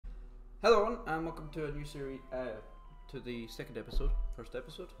Hello everyone, and welcome to a new series, to the first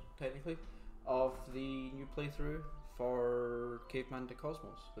episode, technically, of the new playthrough for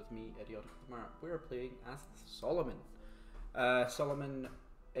Caveman2Cosmos with me, Ep001. We are playing as Solomon. Solomon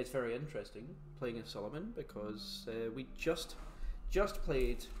is very interesting, playing as Solomon, because we just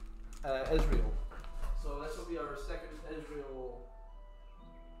played Israel. So this will be our second Israel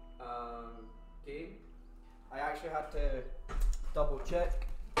game. I actually had to double check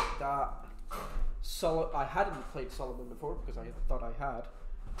that I hadn't played Solomon before because I thought I had,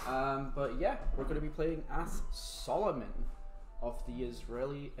 but yeah, we're going to be playing as Solomon of the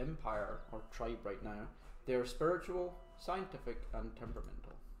Isreali Empire, or tribe right now. They're spiritual, scientific, and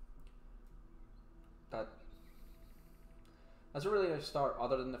temperamental. That's a really nice start,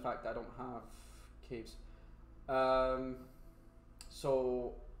 other than the fact that I don't have caves.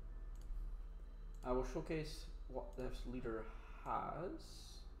 So I will showcase what this leader has.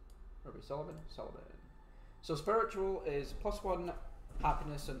 Where are we? Solomon? Solomon. So spiritual is +1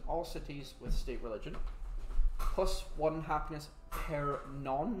 happiness in all cities with state religion. +1 happiness per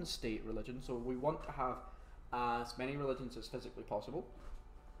non-state religion. So we want to have as many religions as physically possible.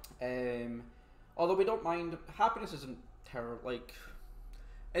 Although we don't mind, happiness isn't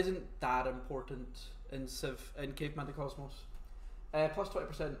isn't that important in Caveman2Cosmos.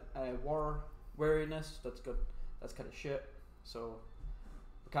 +20% war wariness. That's good. That's kind of shit. So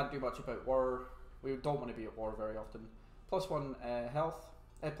can't do much about war. We don't want to be at war very often. +1 health,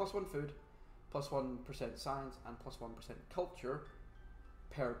 +1 food, +1% science, and +1% culture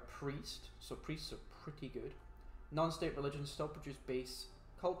per priest. So priests are pretty good. Non-state religions still produce base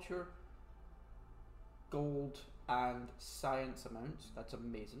culture, gold, and science amounts. That's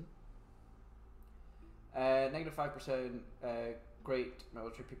amazing. -5% great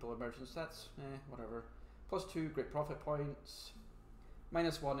military people emergence. That's whatever. +2 great profit points.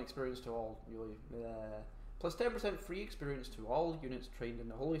 -1 experience to all +10% free experience to all units trained in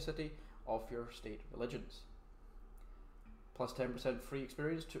the holy city of your state religions. +10% free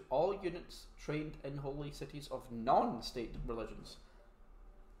experience to all units trained in holy cities of non-state religions.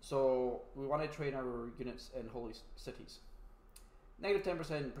 So we want to train our units in holy cities.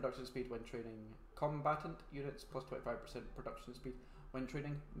 -10% production speed when training combatant units. +25% production speed when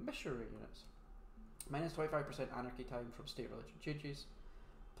training missionary units. -25% anarchy time from state religion changes.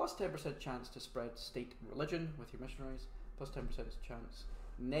 +10% chance to spread state religion with your missionaries. +10% chance.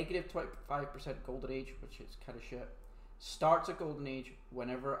 -25% golden age, which is kind of shit. Starts a golden age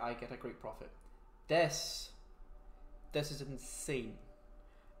whenever I get a great profit. This is insane.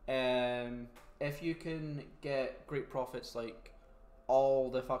 If you can get great profits like all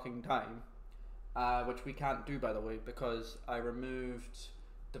the fucking time, which we can't do, by the way, because I removed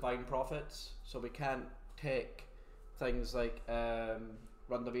divine profits, so we can't take things like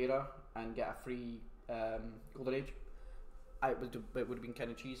Run the Vera and get a free golden age. It would have been kind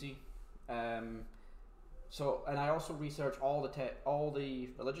of cheesy. So, and I also research all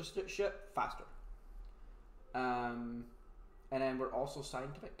the religious shit faster. And then we're also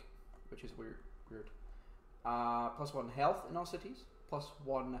scientific, which is weird. +1 health in all cities.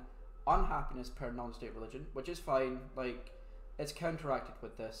 +1 unhappiness per non-state religion, which is fine. Like, it's counteracted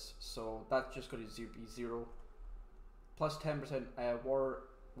with this, so that's just going to be 0. +10% war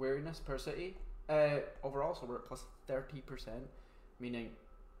wariness per city overall, so we're at +30%, meaning,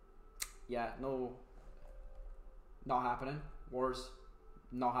 yeah, no, not happening. Wars,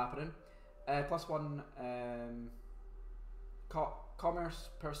 not happening. +1 commerce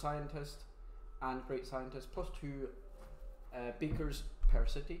per scientist and great scientist. +2 beakers per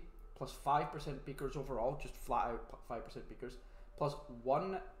city. +5% beakers overall, just flat out 5% beakers.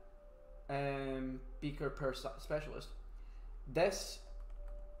 +1 beaker per specialist. This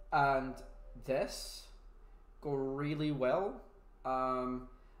and this go really well. I'm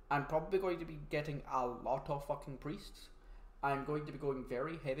probably going to be getting a lot of fucking priests. I'm going to be going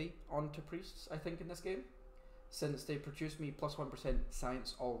very heavy onto priests, I think, in this game, since they produce me +1%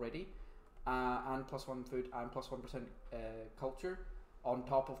 science already, and +1 food and +1% culture, on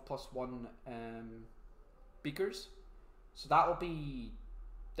top of +1 beakers. So that will be,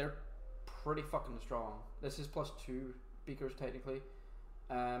 they're pretty fucking strong. This is +2 beakers technically,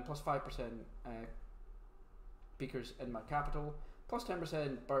 +5% beakers in my capital,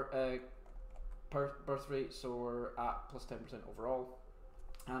 +10% birth rate, so we're at +10% overall,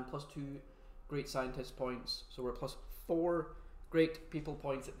 and +2 great scientist points, so we're +4 great people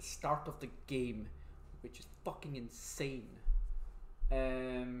points at the start of the game, which is fucking insane.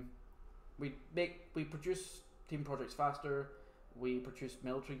 We produce team projects faster, we produce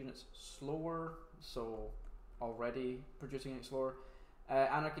military units slower, so already producing it slower.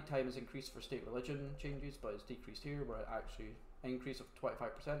 Anarchy time is increased for state religion changes, but it's decreased here, where it actually increase of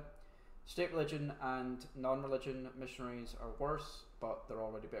 25%. State religion and non-religion missionaries are worse, but they're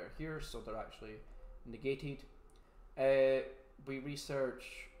already better here, so they're actually negated. We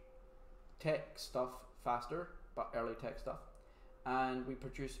research tech stuff faster, but early tech stuff, and we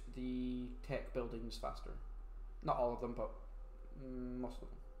produce the tech buildings faster. Not all of them, but most of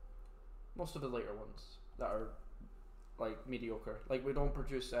them. Most of the later ones that are like mediocre. Like we don't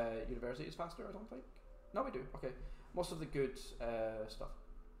produce universities faster, I don't think. No, we do. Okay, most of the good stuff.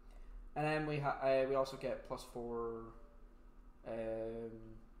 And then we also get +4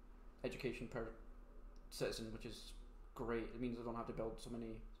 education per citizen, which is great. It means I don't have to build so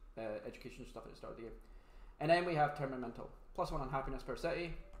many education stuff at the start of the game. And then we have temperamental, +1 on happiness per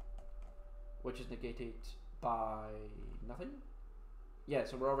city, which is negated by nothing. Yeah,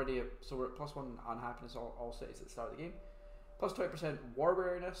 so we're at +1 on happiness all cities at the start of the game. +20% war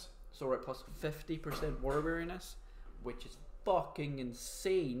weariness, so we're at +50% war weariness, which is fucking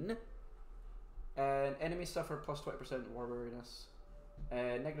insane. And enemies suffer +20% war weariness,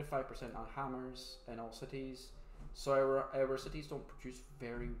 -5% on hammers in all cities. So our cities don't produce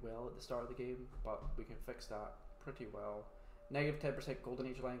very well at the start of the game, but we can fix that pretty well. -10% golden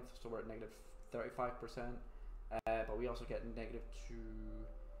age length, so we're at -35%. But we also get -2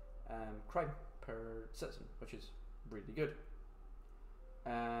 crime per citizen, which is really good.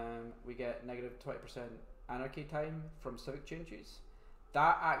 We get -20% anarchy time from civic changes.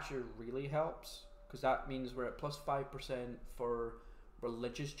 That actually really helps, because that means we're at +5% for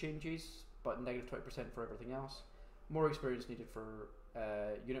religious changes, but -20% for everything else. More experience needed for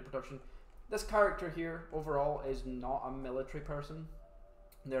unit production. This character here overall is not a military person.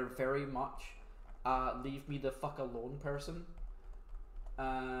 They're very much leave me the fuck alone person.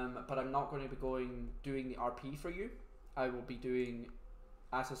 But I'm not going to be doing the RP for you. I will be doing,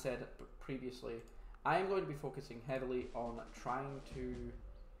 as I said previously, I am going to be focusing heavily on trying to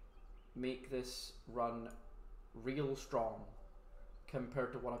make this run real strong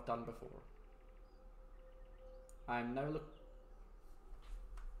compared to what I've done before. I'm now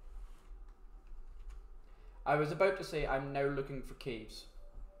I was about to say I'm now looking for caves.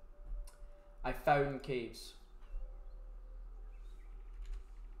 I found caves.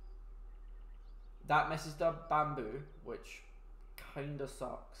 That misses the bamboo, which kinda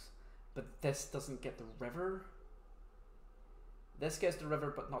sucks. But this doesn't get the river. This gets the river,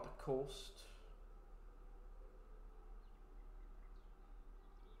 but not the coast.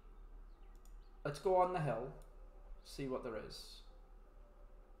 Let's go on the hill, see what there is.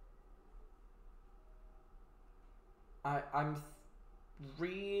 I'm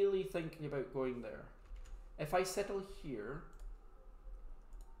really thinking about going there. If I settle here,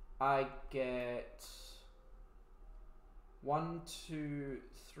 I get 1, 2,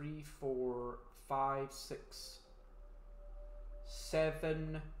 3, 4, 5, 6,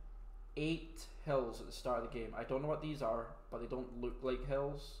 7, 8 hills at the start of the game. I don't know what these are, but they don't look like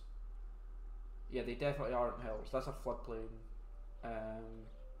hills. Yeah, they definitely aren't hills. That's a floodplain.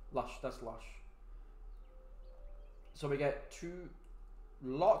 Lush, that's lush. So we get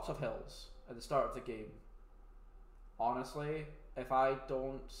lots of hills at the start of the game. Honestly, if I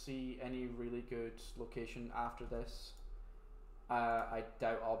don't see any really good location after this, I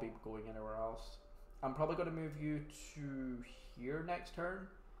doubt I'll be going anywhere else. I'm probably going to move you to here next turn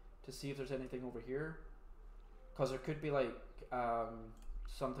to see if there's anything over here, because there could be like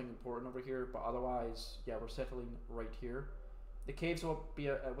something important over here, but otherwise, yeah, we're settling right here. The caves will be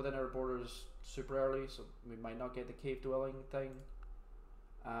within our borders super early, so we might not get the cave dwelling thing,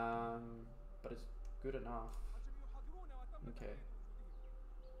 but it's good enough. Okay,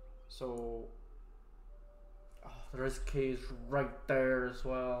 so there is caves right there as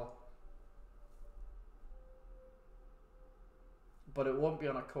well, but it won't be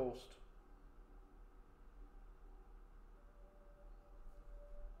on a coast.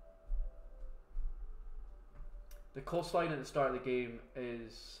 The coastline at the start of the game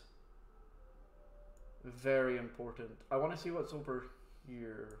is very important. I want to see what's over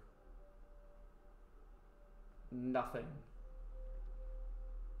here. Nothing.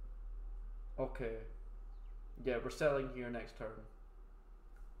 Okay. Yeah, we're settling here next turn.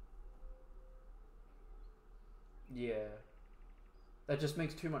 Yeah. That just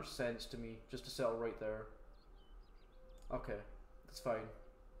makes too much sense to me, just to settle right there. Okay, that's fine.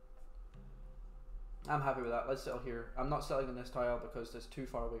 I'm happy with that. Let's settle here. I'm not settling on this tile because it's too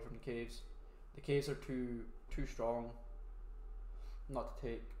far away from the caves. The caves are too strong not to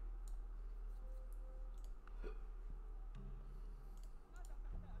take.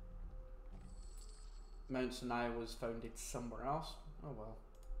 Mount Sinai was founded somewhere else. Oh well.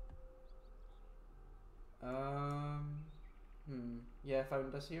 Yeah, I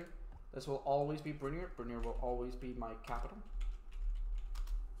found this here. This will always be Brunier. Brunier will always be my capital.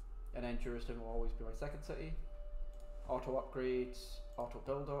 And then Juriston will always be my second city. Auto upgrades, auto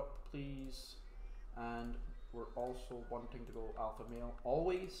build up, please. And we're also wanting to go alpha male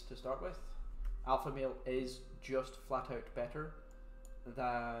always to start with. Alpha male is just flat out better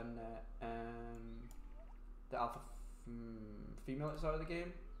than the alpha female at the start of the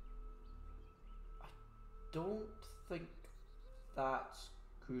game. I don't think that's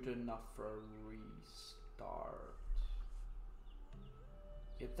good enough for a restart.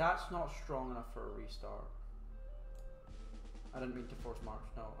 Yeah, that's not strong enough for a restart. I didn't mean to force march,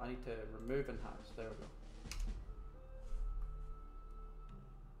 no. I need to remove enhance, there we go.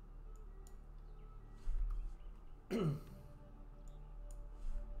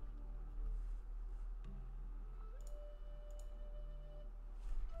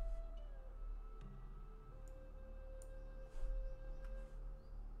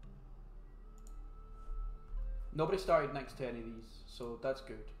 Nobody started next to any of these, so that's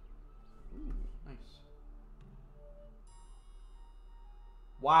good. Ooh, nice.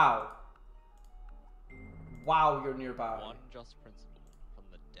 Wow. Wow, you're nearby. One just principle from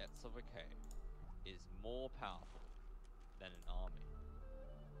the depths of a cave is more powerful than an army.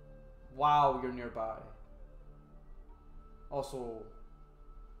 Wow, you're nearby. Also,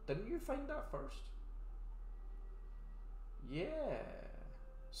 didn't you find that first? Yeah.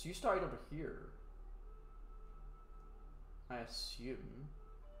 So you started over here. I assume.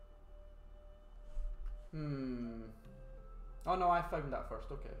 Oh no, I found that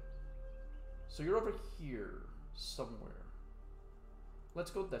first, okay. So you're over here, somewhere.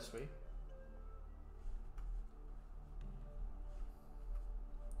 Let's go this way.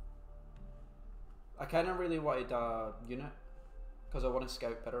 I kinda really wanted a unit, because I want to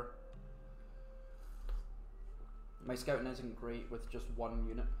scout better. My scouting isn't great with just one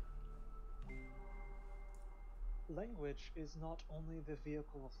unit. Language is not only the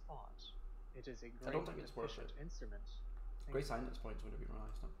vehicle of thought, it is a great I don't think it's worth it. instrument. Great science points would have been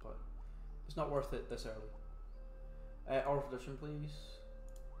nice, but it's not worth it this early. Oral tradition, please.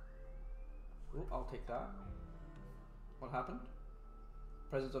 Oh, I'll take that. What happened?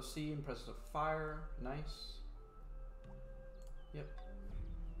 Presence of sea and presence of fire. Nice. Yep.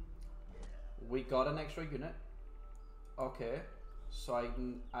 We got an extra unit. Okay. So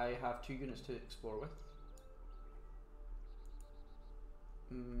I have 2 units to explore with.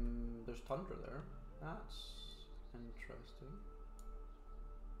 There's tundra there. That's interesting.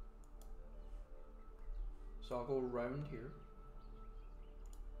 So I'll go around here.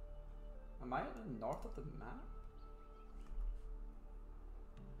 Am I at the north of the map?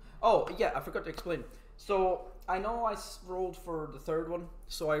 Oh, yeah, I forgot to explain. So, I know I rolled for the 3rd one.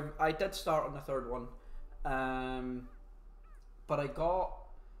 So I did start on the 3rd one. But I got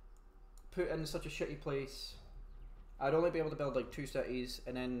put in such a shitty place. I'd only be able to build like 2 cities,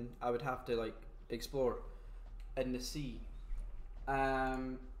 and then I would have to like explore in the sea.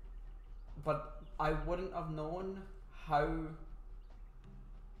 But I wouldn't have known how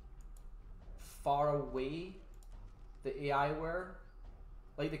far away the AI were.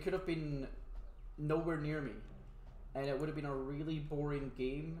 Like, they could have been nowhere near me, and it would have been a really boring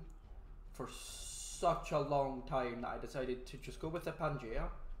game for such a long time that I decided to just go with the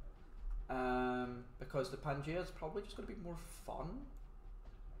Pangea. Because the Pangea is probably just going to be more fun,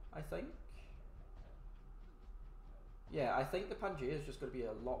 I think. Yeah, I think the Pangea is just going to be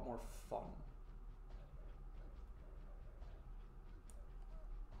a lot more fun.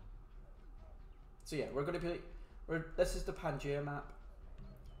 So yeah, we're going to be, this is the Pangea map.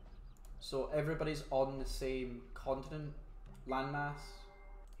 So everybody's on the same continent, landmass.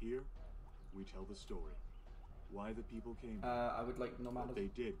 Here, we tell the story. Why the people came. I would like nomadism. What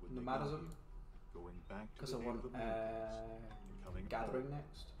they did when nomadism. They going back to Because the I land want of the mountains, coming gathering home,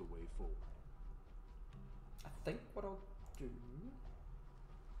 next. the way forward. I think what I'll do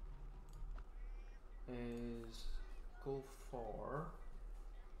is go for.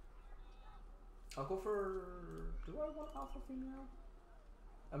 I'll go for. Do I want alpha female?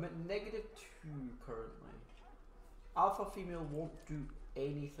 I'm at -2 currently. Alpha female won't do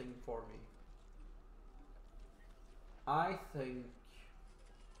anything for me. I think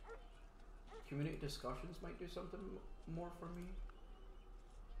community discussions might do something more for me.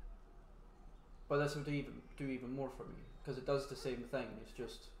 But this would do even more for me, because it does the same thing, it's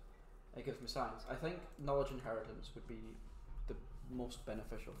just, it gives me science. I think knowledge inheritance would be the most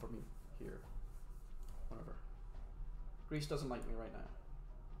beneficial for me here. Whatever. Greece doesn't like me right now.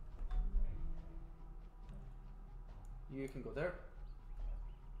 You can go there.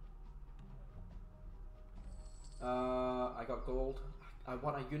 got gold. I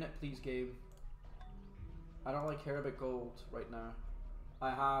want a unit, please, game. I don't like care about gold right now. I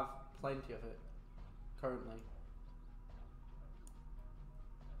have plenty of it currently.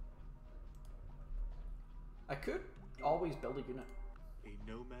 I could always build a unit. A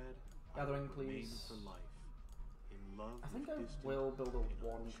nomad. Gathering, I remain please. for life. In love I think with I distant will build a and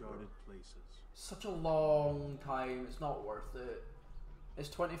wanderer. uncharted places. Such a long time. It's not worth it. It's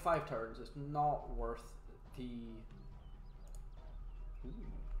 25 turns. It's not worth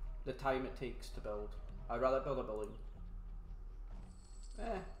the time it takes to build. I'd rather build a building.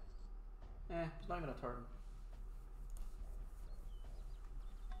 It's not even a turn.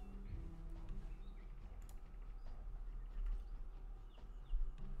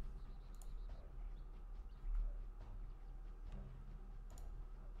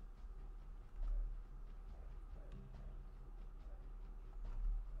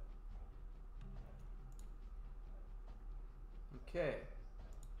 Okay.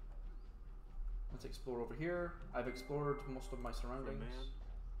 Let's explore over here. I've explored most of my For surroundings. man,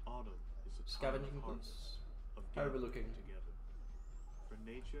 autumn is a time Scavenging, of please. harvest, of How are we gathering looking? together. For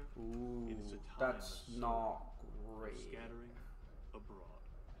nature, Ooh, it is a time that's of not of great. scattering abroad.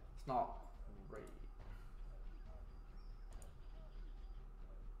 It's not great.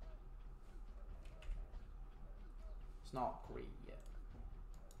 It's not great yet.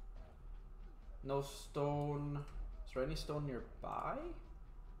 No stone. Is there any stone nearby?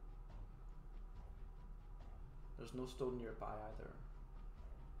 There's no stone nearby either.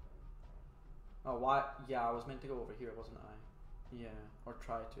 Oh, why? Yeah, I was meant to go over here, wasn't I? Yeah, or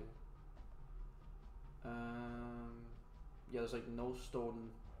try to. Yeah, there's like no stone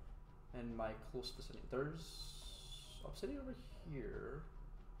in my close vicinity. There's obsidian over here.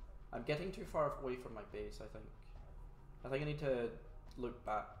 I'm getting too far away from my base, I think. I think I need to look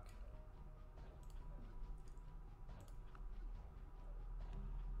back.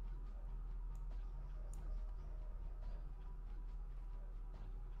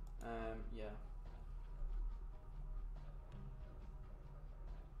 Yeah.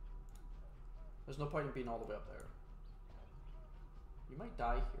 There's no point in being all the way up there. You might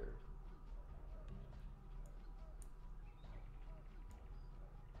die here.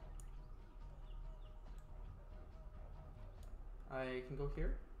 I can go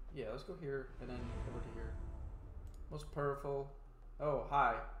here? Yeah, let's go here and then over to here. Most powerful. Oh,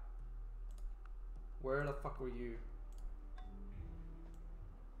 hi. Where the fuck were you?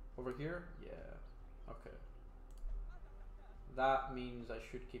 Over here? Yeah. Okay. That means I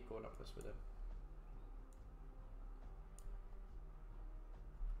should keep going up this with him.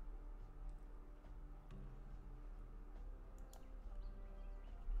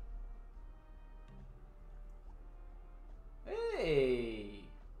 Hey!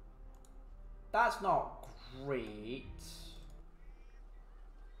 That's not great.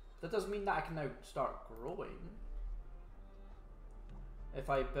 That doesn't mean that I can now start growing. If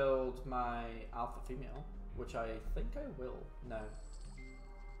I build my alpha female, which I think I will now.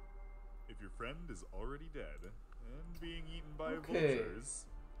 If your friend is already dead and being eaten by Okay. vultures,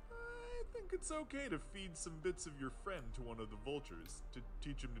 I think it's okay to feed some bits of your friend to one of the vultures to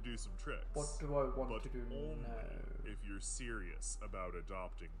teach him to do some tricks. What do I want But to do only now? if you're serious about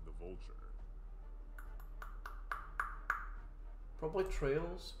adopting the vulture. Probably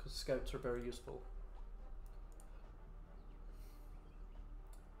trails, because scouts are very useful.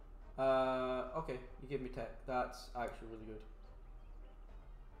 Okay, you gave me tech. That's actually really good.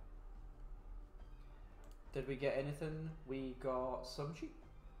 Did we get anything? We got some sheep.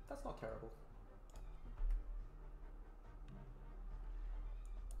 That's not terrible.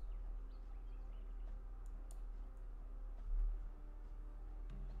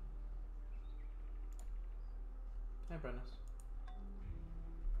 Hey, Brennus.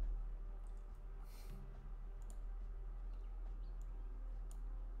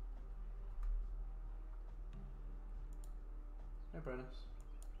 Hey, Brennus.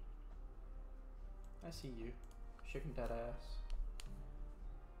 I see you. Shaking that ass.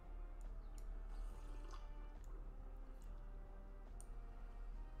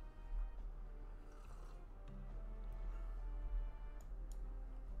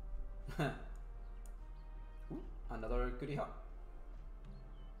 Ooh, another goodie hut.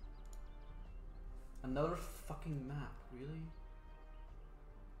 Another fucking map, really?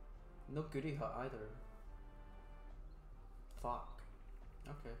 No goodie hut either. Fuck.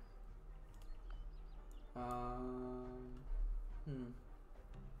 Okay.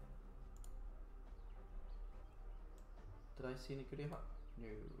 Did I see any goodie hut? No.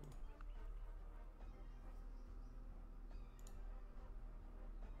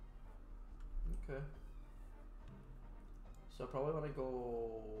 Okay. So I probably want to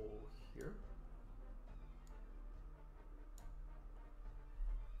go here.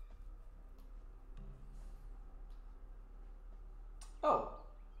 Oh.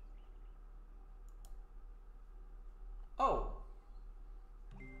 Oh.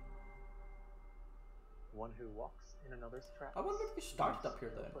 One who walks in another's tracks. I wonder if you started up here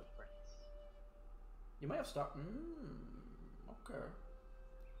leaves no then. footprints. You might have started.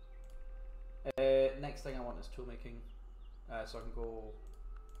 Okay. Next thing I want is tool making. So I can go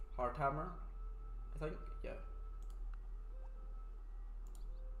hard hammer, I think. Yeah.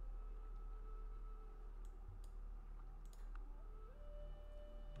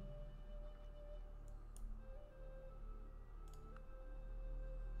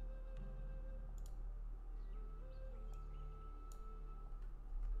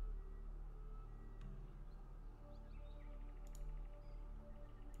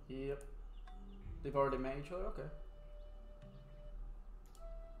 Yep. They've already met each other? Okay.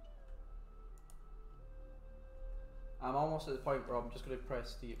 I'm almost at the point where I'm just going to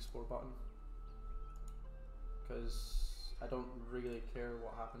press the explore button. Because I don't really care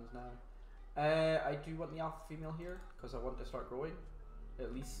what happens now. I do want the alpha female here, because I want to start growing.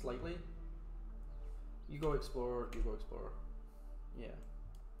 At least slightly. You go explore, you go explore. Yeah.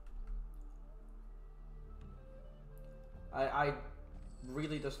 I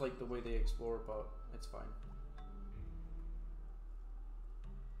really dislike the way they explore, but it's fine.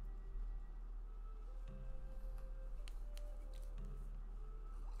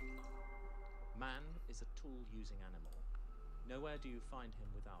 Man is a tool-using animal. Nowhere do you find him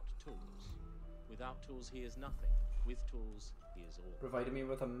without tools. Without tools, he is nothing. With tools, he is all. Provided me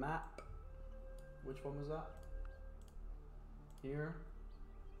with a map. Which one was that? Here.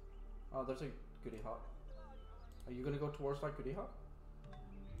 Oh, there's a goodie hut. Are you gonna go towards that goodie hut?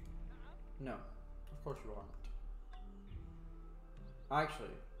 No, of course you aren't.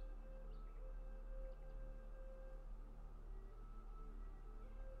 Actually,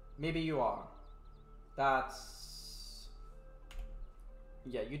 maybe you are. That's...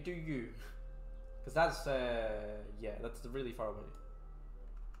 yeah, you do you. Because that's, yeah, that's really far away.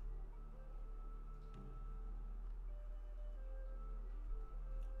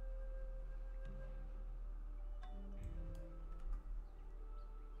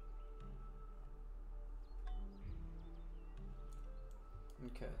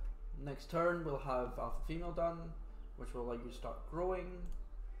 Okay, next turn we'll have alpha female done, which will allow you to start growing.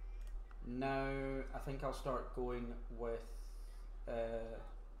 Now I think I'll start going with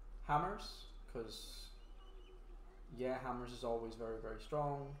hammers, because yeah, hammers is always very, very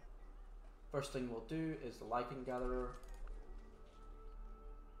strong. First thing we'll do is the lichen gatherer.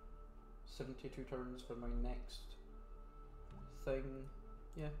 72 turns for my next thing.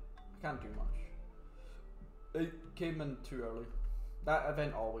 Yeah, I can't do much. It came in too early. That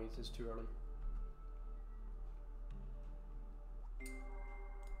event always is too early.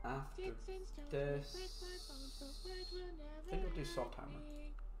 After this, I think I'll do soft hammer.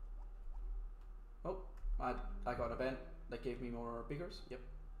 Oh, I got an event that gave me more beakers. Yep,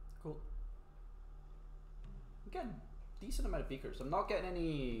 cool. Again, decent amount of beakers. I'm not getting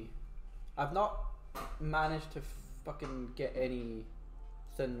any. I've not managed to fucking get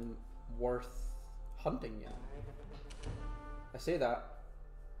anything worth hunting yet. I say that,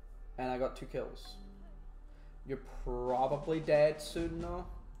 and I got 2 kills. You're probably dead soon, though.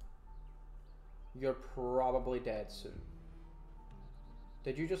 You're probably dead soon.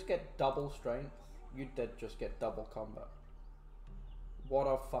 Did you just get double strength? You did just get double combat. What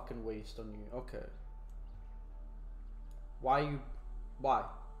a fucking waste on you. Okay. Why you... why?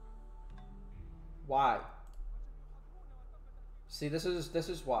 Why? See, this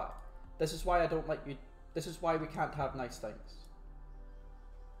is why. This is why I don't like you. This is why we can't have nice things.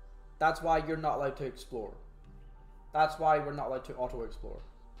 That's why you're not allowed to explore. That's why we're not allowed to auto-explore.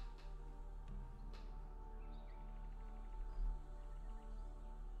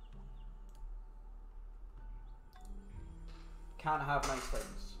 Can't have nice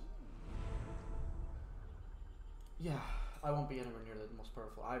things. Yeah, I won't be anywhere near the most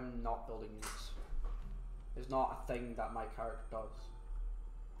powerful. I'm not building units. It's not a thing that my character does.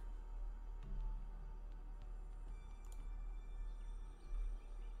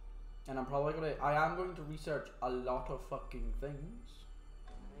 And I'm probably gonna, I am going to research a lot of fucking things.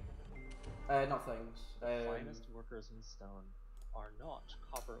 Not things. The finest workers in stone are not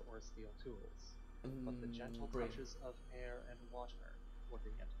copper or steel tools, but the gentle touches of air and water,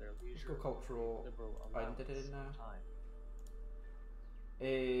 working at their Let's leisure. go cultural liberal identity allowance now. of time.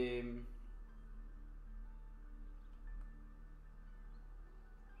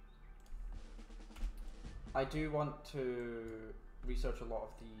 I do want to research a lot of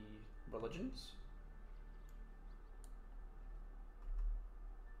the religions.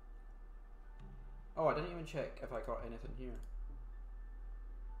 Oh, I didn't even check if I got anything here.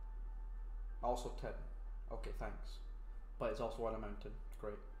 Also 10. Okay, thanks. But it's also on a mountain.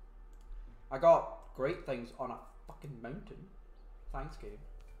 Great. I got great things on a fucking mountain. Thanks, game.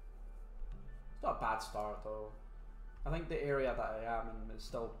 It's not a bad start though. I think the area that I am in is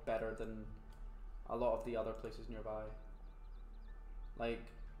still better than a lot of the other places nearby. Like,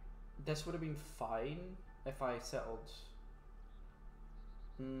 this would have been fine if I settled.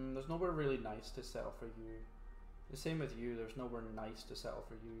 There's nowhere really nice to settle for you. The same with you, there's nowhere nice to settle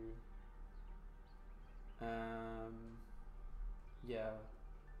for you. Yeah.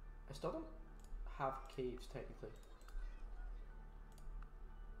 I still don't have caves technically.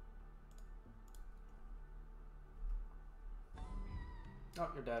 Oh,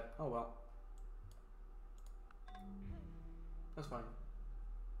 you're dead. Oh well. That's fine.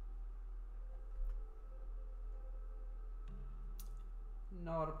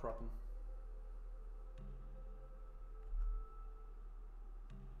 Not a problem.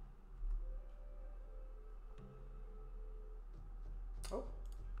 Oh.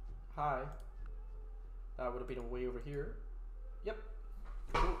 Hi. That would have been a way over here. Yep.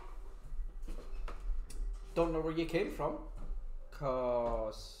 Cool. Don't know where you came from,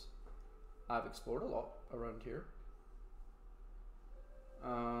 cause I've explored a lot around here.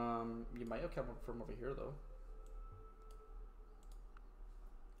 You might have come from over here though.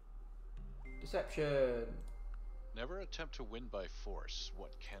 Deception. Never attempt to win by force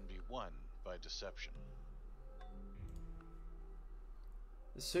what can be won by deception.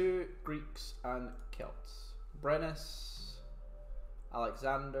 The Sioux, Greeks, and Celts. Brennus,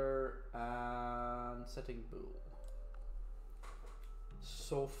 Alexander, and Sitting Bull.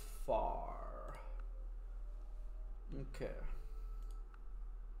 So far. Okay.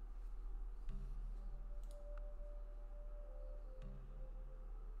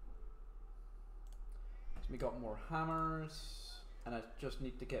 So we got more hammers, and I just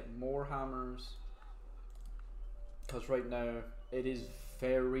need to get more hammers. Because right now, it is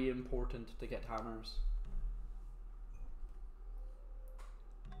very important to get hammers.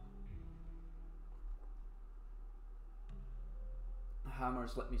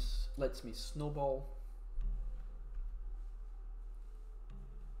 Hammers lets me snowball.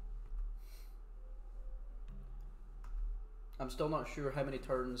 I'm still not sure how many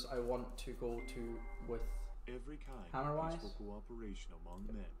turns I want to go to with Every kind hammer-wise. of peaceful cooperation among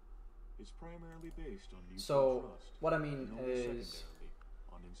men is primarily based on mutual So trust. what I mean and only is, secondarily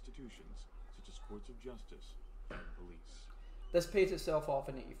on institutions such as courts of justice and police. this pays itself off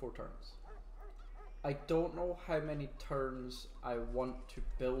in 84 turns. I don't know how many turns I want to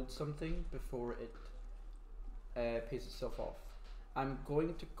build something before it pays itself off. I'm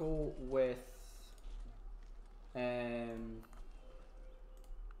going to go with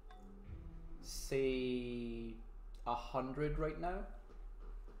say 100 right now.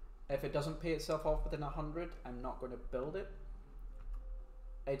 If it doesn't pay itself off within 100, I'm not going to build it.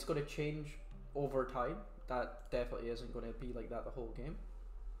 It's going to change over time. That definitely isn't going to be like that the whole game.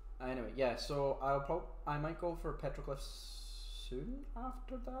 Anyway, yeah, so I might go for petroglyphs soon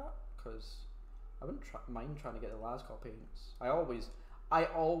after that, because I wouldn't mind trying to get the Lascaux paintings. I always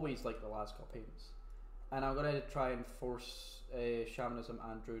like the Lascaux paintings, and I'm gonna try and force shamanism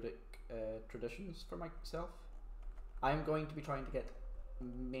and druidic traditions for myself. I'm going to be trying to get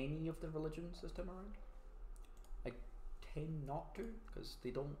many of the religions this time around. I tend not to, because they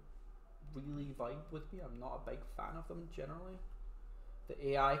don't really vibe with me. I'm not a big fan of them generally.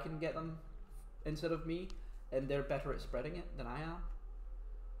 The AI can get them instead of me, and they're better at spreading it than I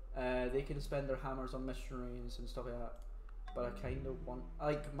am. They can spend their hammers on missionaries and stuff like that, but I kind of want,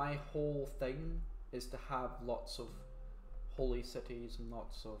 like, my whole thing is to have lots of holy cities and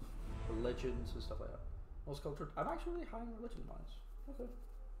lots of religions and stuff like that. Most cultured. I'm actually really high in religion wise. Okay.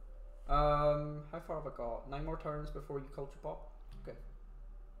 How far have I got? 9 more turns before you culture pop. Okay.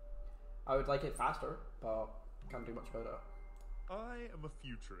 I would like it faster, but can't do much about it. I am a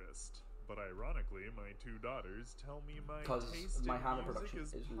futurist, but ironically, my 2 daughters tell me my taste my in hammer music production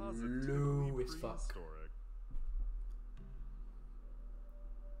is is positively low as fuck. prehistoric.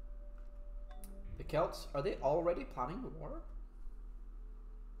 The Celts, are they already planning the war?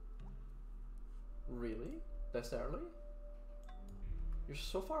 Really? This early? You're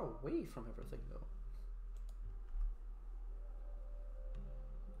so far away from everything though.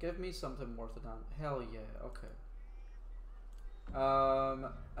 Give me something worth a damn. Hell yeah, okay.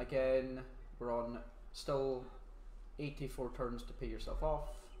 Again, we're on still 84 turns to pay yourself off.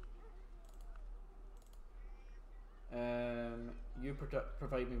 You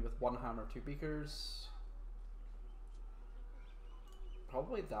provide me with 1 hammer, 2 beakers.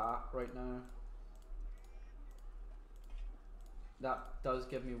 Probably that right now. That does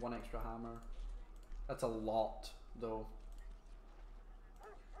give me 1 extra hammer. That's a lot, though.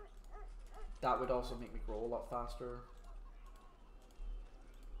 That would also make me grow a lot faster.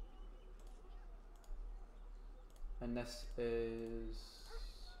 And this is...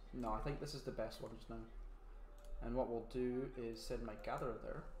 No, I think this is the best one just now. And what we'll do is send my gatherer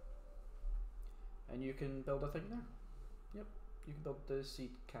there. And you can build a thing there. Yep, you can build the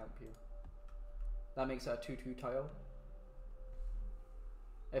seed camp here. That makes it a 2-2 tile.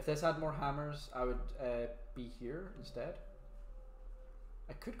 If this had more hammers, I would be here instead.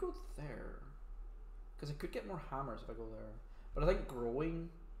 I could go there. Because I could get more hammers if I go there. But I think growing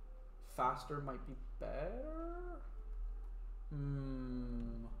faster might be better?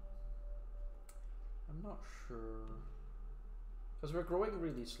 I'm not sure. Because we're growing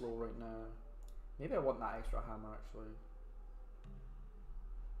really slow right now. Maybe I want that extra hammer actually.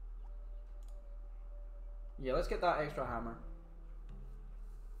 Yeah, let's get that extra hammer.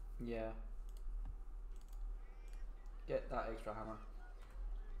 Yeah. Get that extra hammer.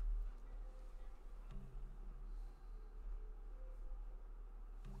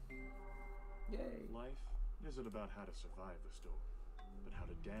 Yay. Life isn't about how to survive the storm, but how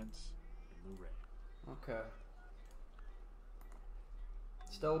to dance in the rain. Okay.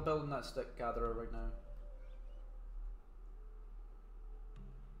 Still building that stick gatherer right now.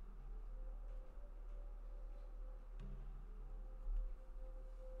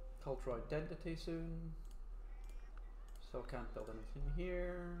 Cultural identity soon. Still can't build anything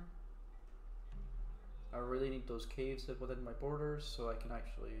here. I really need those caves within my borders so I can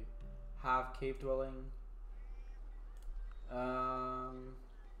actually have cave dwelling.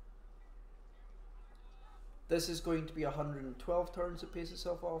 This is going to be 112 turns it pays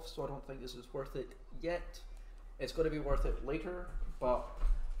itself off, so I don't think this is worth it yet. It's going to be worth it later, but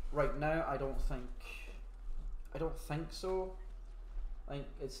right now I don't think so. I think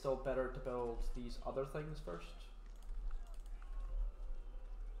it's still better to build these other things first.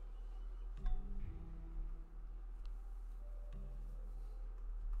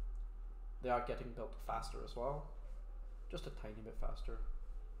 They are getting built faster as well. Just a tiny bit faster.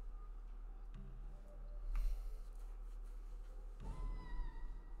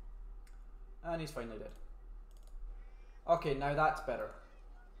 And he's finally dead. Okay, now that's better.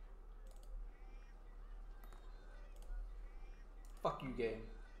 Fuck you, game.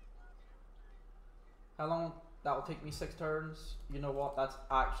 How long? That'll take me 6 turns. You know what? That's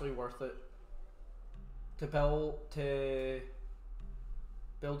actually worth it. To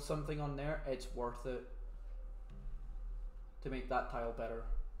build something on there, it's worth it. To make that tile better.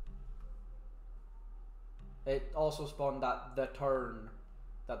 It also spawned the turn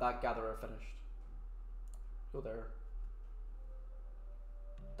that gatherer finished. Go there.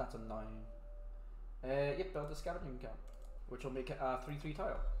 That's annoying. Yep, build the scavenging camp, which will make it a 3-3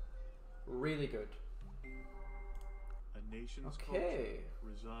 tile. Really good. A nation's culture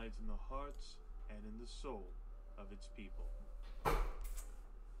resides in the hearts and in the soul of its people.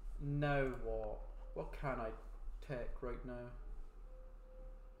 Now what? What can I tech right now?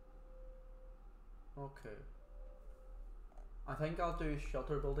 Okay. I think I'll do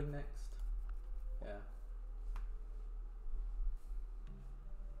shelter building next. Yeah.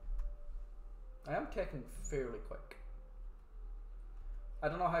 I am teching fairly quick. I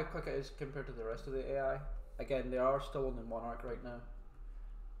don't know how quick it is compared to the rest of the AI. Again, they are still on the Monarch right now.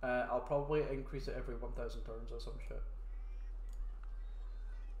 I'll probably increase it every 1,000 turns or some shit.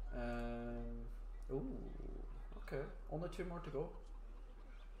 Ooh, okay. Only 2 more to go.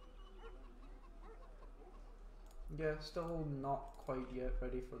 Yeah, still not quite yet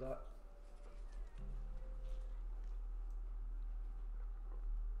ready for that.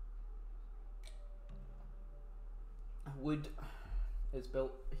 Wood is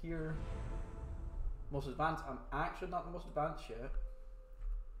built here. Most advanced. I'm actually not the most advanced yet.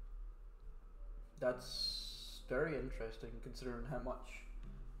 That's very interesting considering how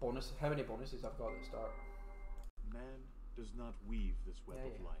many bonuses I've got at the start. Man does not weave this web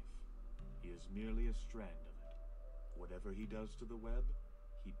of life. He is merely a strand of it. Whatever he does to the web,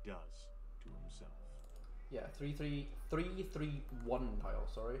 he does to himself. Yeah, 3-3-1 tile,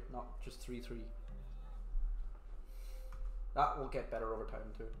 sorry, not just 3-3. That will get better over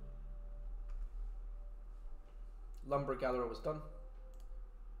time too. Lumber gatherer was done.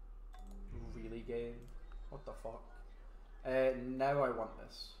 Really, game? What the fuck? Now I want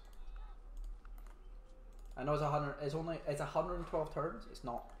this. I know it's 112 turns. It's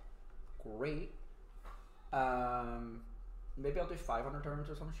not great, Maybe I'll do 500 turns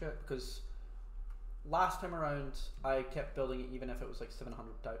or some shit, because last time around I kept building it even if it was like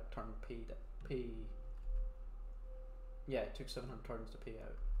 700 turn pay. Yeah, it took 700 turns to pay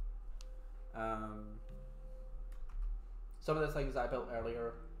out. Some of the things I built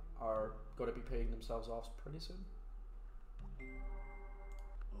earlier are going to be paying themselves off pretty soon.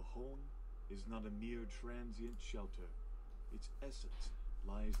 A home is not a mere transient shelter. Its essence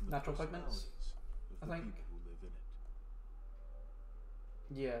lies in the Natural pigments, personalities of the people who live in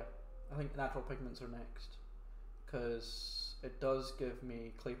it. Yeah, I think natural pigments are next, because it does give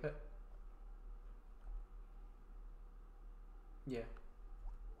me clay pit. Yeah.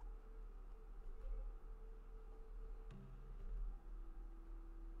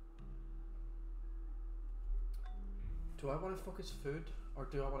 Do I want to focus food, or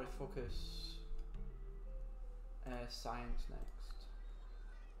do I want to focus science next?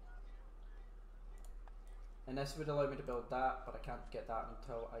 And this would allow me to build that, but I can't get that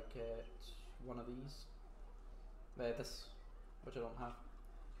until I get one of these. This, which I don't have.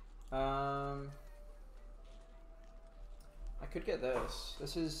 I could get this.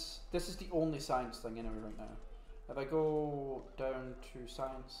 This is the only science thing anyway right now. If I go down to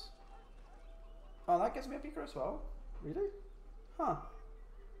science, oh, that gives me a beaker as well. Really? Huh.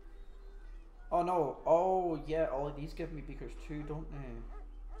 Oh no. Oh yeah. All of these give me beakers too, don't they?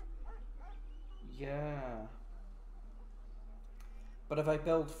 Yeah. But if I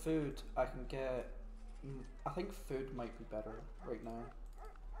build food, I can get. I think food might be better right now.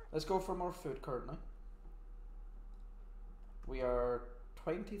 Let's go for more food currently. We are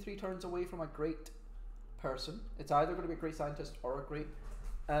 23 turns away from a great person. It's either going to be a great scientist or a great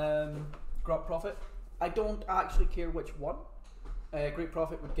crop prophet. I don't actually care which one. Great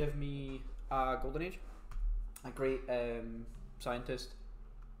prophet would give me a golden age. A great scientist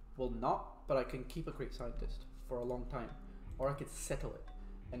will not, but I can keep a great scientist for a long time. Or I could settle it.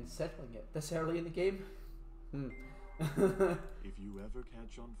 And settling it this early in the game? If you ever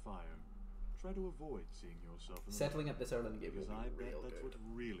catch on fire, try to avoid seeing yourself in the settling it this early in the game because will I be bet real that's good. what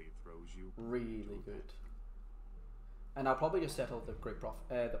really throws you. Really good. And I'll probably just settle the great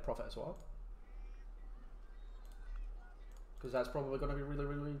the prophet as well. Because that's probably going to be really,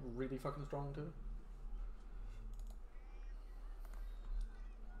 really, really fucking strong too.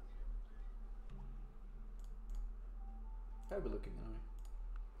 How are we looking anyway?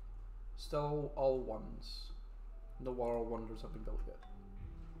 Still all ones. No world wonders have been built yet.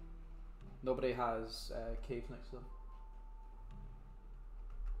 Nobody has caves next to them.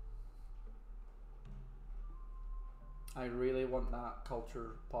 I really want that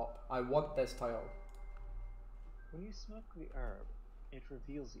culture pop. I want this tile. When you smoke the herb, it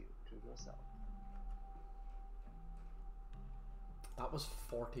reveals you to yourself. That was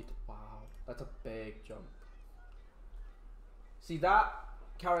 40. Wow, that's a big jump. See that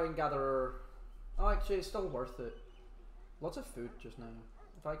carrion gatherer? Oh, actually, it's still worth it. Lots of food just now.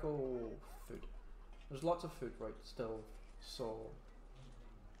 If I go food, there's lots of food right still. So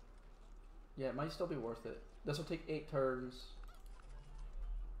yeah, it might still be worth it. This will take 8 turns.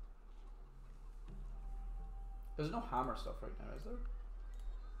 There's no hammer stuff right now, is there?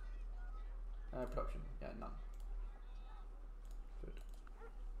 Production, yeah, none. Food.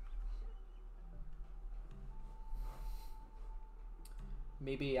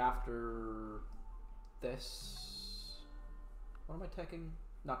 Maybe after this, what am I taking?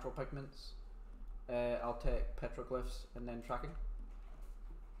 Natural pigments. I'll take petroglyphs and then tracking.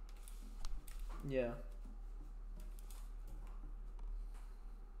 Yeah.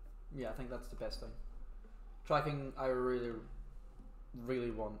 Yeah, I think that's the best thing. Tracking, I really, really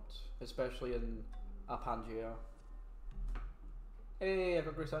want, especially in a Pangea. Hey, I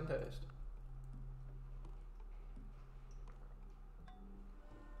got great scientist.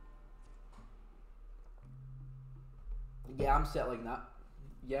 Yeah, I'm settling that.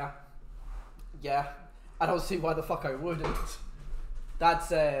 Yeah. Yeah. I don't see why the fuck I wouldn't. That's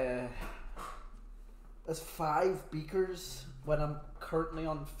 5 beakers when I'm currently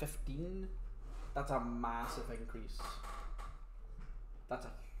on 15. That's a massive increase. That's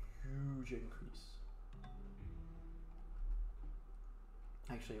a huge increase.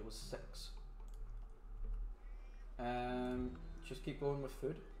 Actually, it was 6. Just keep going with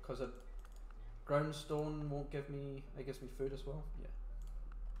food, because a groundstone won't give me. It gives me food as well. Yeah.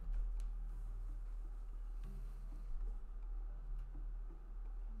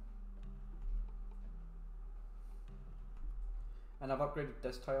 And I've upgraded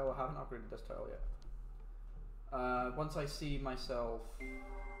this tile. I haven't upgraded this tile yet. Once I see myself.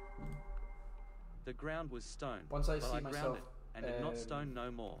 The ground was stone. Once I but see I myself. ground it, and it not stone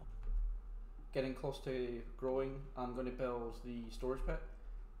no more. getting close to growing, I'm going to build the storage pit,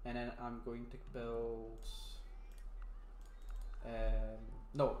 and then I'm going to build.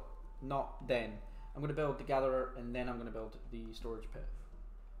 No, not then. I'm going to build the gatherer, and then I'm going to build the storage pit.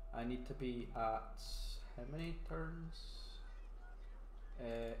 I need to be at how many turns?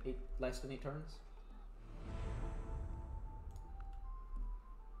 8, less than 8 turns.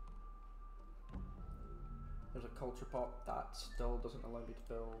 There's a culture pot that still doesn't allow me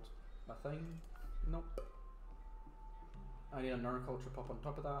to build a thing. Nope. I need another culture pop on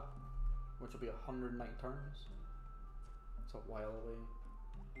top of that, which will be 190 turns. It's a while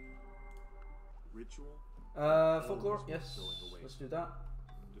away. Ritual? Folklore, yes. Let's do that.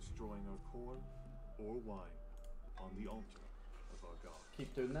 Destroying our corn or wine on the altar of our god.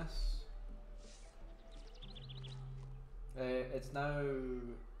 Keep doing this. It's now.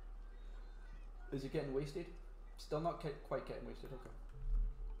 Is it getting wasted? Still not quite getting wasted. Okay.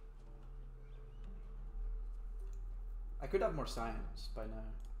 I could have more science by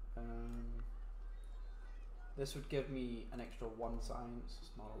now. This would give me an extra 1 science.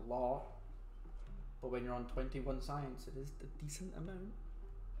 It's not a lot, but when you're on 21 science, it is a decent amount.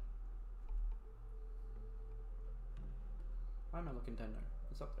 Why am I looking down there?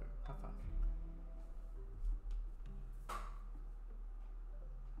 It's up there. High five.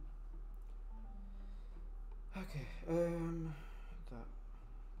 Okay, that.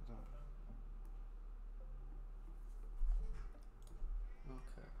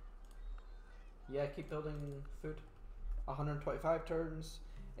 Okay. Yeah, keep building food. 125 turns.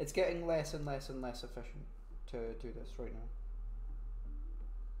 It's getting less and less and less efficient to do this right now.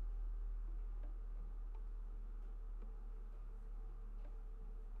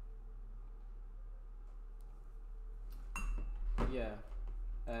 Yeah.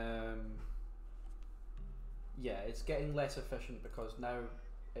 Yeah, it's getting less efficient because now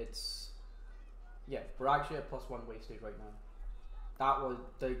it's, yeah, we're actually at +1 wasted right now. That was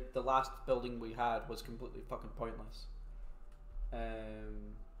the last building we had was completely fucking pointless.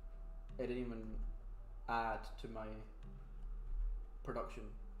 It didn't even add to my production.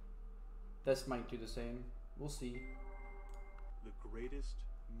 This might do the same. We'll see. The greatest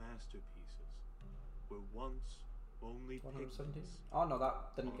masterpieces were once only 170. pigments. Oh no,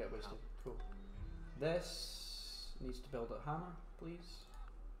 that didn't get wasted. Cool. This needs to build a hammer, please.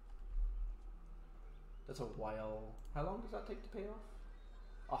 That's a while. How long does that take to pay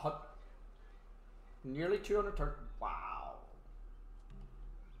off? Nearly 200 turns. Wow.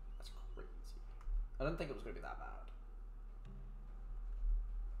 That's crazy. I didn't think it was going to be that bad.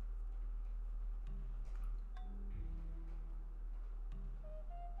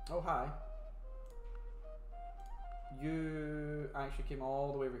 Oh, hi. You actually came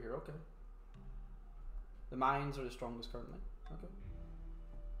all the way over here. Okay. The mines are the strongest currently. Okay.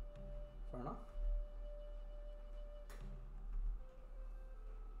 Fair enough.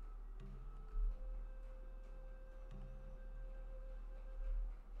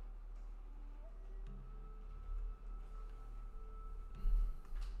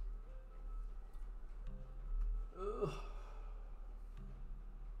 Ugh.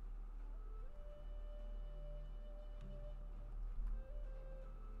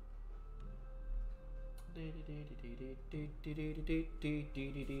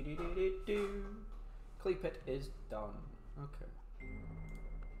 Clay pit is done. Okay.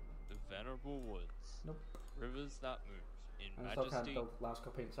 The venerable woods. Nope. Rivers that move in I still can't majesty. build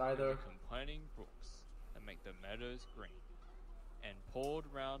Lasco paints and either. the complaining brooks that make the meadows green, and poured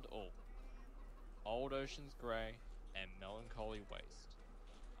round all. Old oceans grey and melancholy waste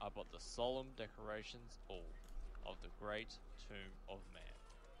are but the solemn decorations all of the great tomb of man.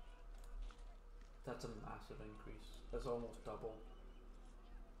 That's a massive increase. That's almost double.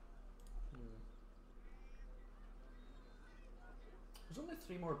 There's only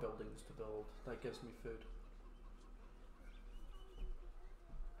 3 more buildings to build. That gives me food.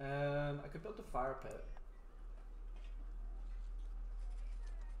 I could build a fire pit.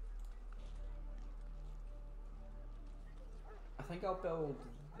 I think I'll build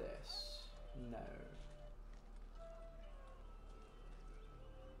this. No.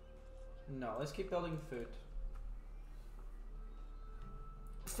 No, let's keep building food.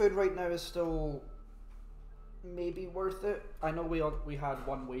 Food right now is still maybe worth it. I know we had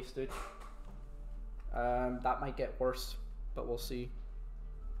 1 wasted. That might get worse, but we'll see.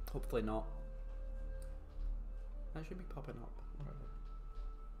 Hopefully not. That should be popping up. Whatever.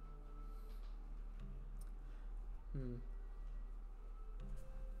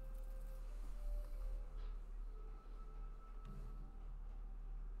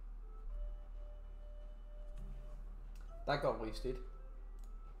 That got wasted.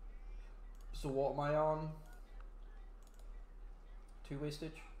 So what am I on? 2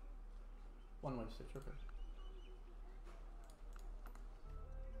 wastage? 1 wastage, okay.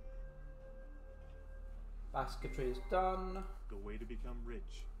 Basketry is done. The way to become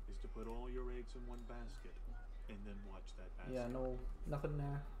rich is to put all your eggs in one basket and then watch that basket. Yeah, no, nothing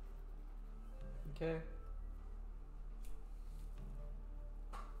there. Okay.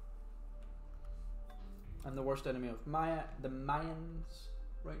 I'm the worst enemy of the Mayans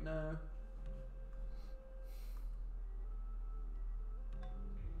right now.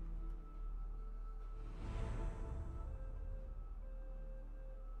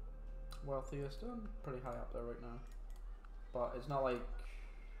 Wealthiest, I'm pretty high up there right now. But it's not like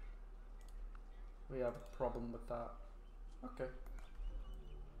we have a problem with that. Okay.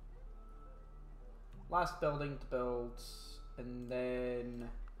 Last building to build, and then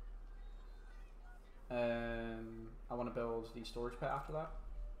I want to build the storage pit after that.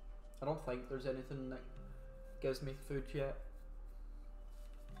 I don't think there's anything that gives me food yet.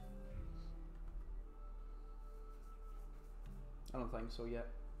 I don't think so yet.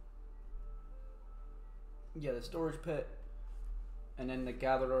 Yeah, the storage pit, and then the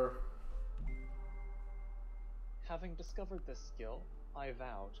gatherer. Having discovered this skill, I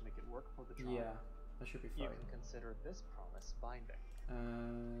vow to make it work for the tribe. Yeah, that should be fine. You can consider this promise binding.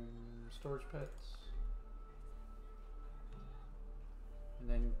 Storage pits. And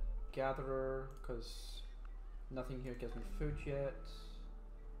then gatherer, because nothing here gives me food yet.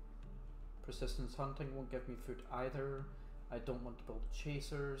 Persistence hunting won't give me food either. I don't want to build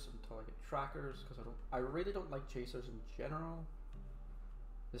chasers until I get trackers, because I really don't like chasers in general.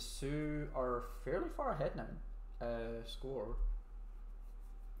 The Sioux are fairly far ahead now. Score.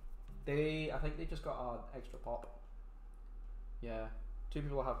 I think they just got an extra pop. Yeah, 2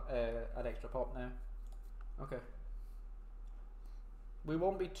 people have an extra pop now. Okay. We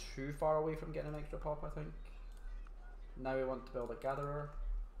won't be too far away from getting an extra pop, I think. Now we want to build a gatherer.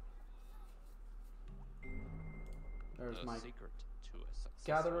 There's the my secret to a successful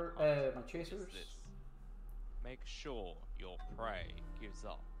gatherer, hunt my is chasers. this. Make sure your prey gives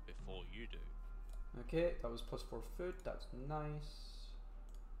up before you do. Okay, that was +4 food, that's nice.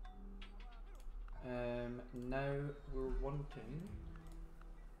 Now we're wanting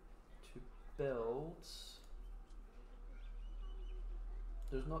to build.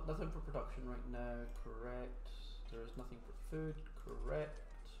 There's nothing for production right now, correct. There is nothing for food, correct.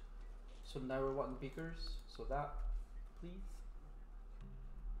 So now we're wanting beakers, so that, please.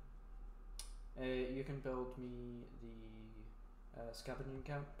 You can build me the scavenging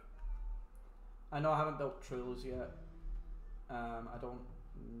camp. I know I haven't built trails yet. I don't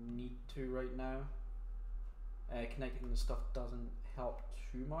need to right now. Connecting the stuff doesn't help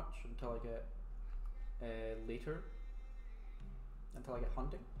too much until I get later. Until I get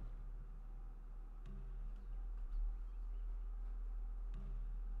hunting.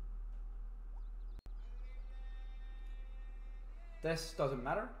 This doesn't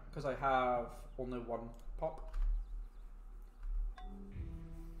matter because I have only 1 pop.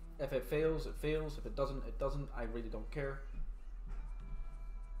 If it fails, it fails. If it doesn't, it doesn't. I really don't care.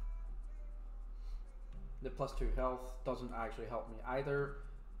 The +2 health doesn't actually help me either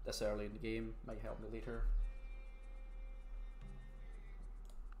this early in the game. Might help me later.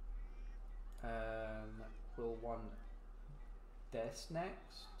 We'll want this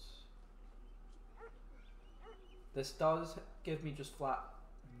next. This does give me just flat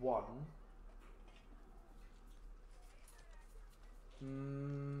 1.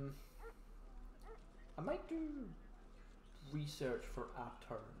 I might do research for a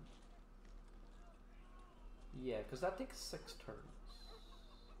turn. Yeah, because that takes 6 turns.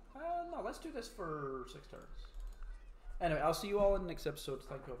 No, let's do this for 6 turns. Anyway, I'll see you all in the next episode.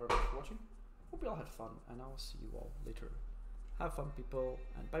 Thank you all very much for watching. Hope you all had fun, and I'll see you all later. Have fun, people,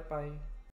 and bye-bye.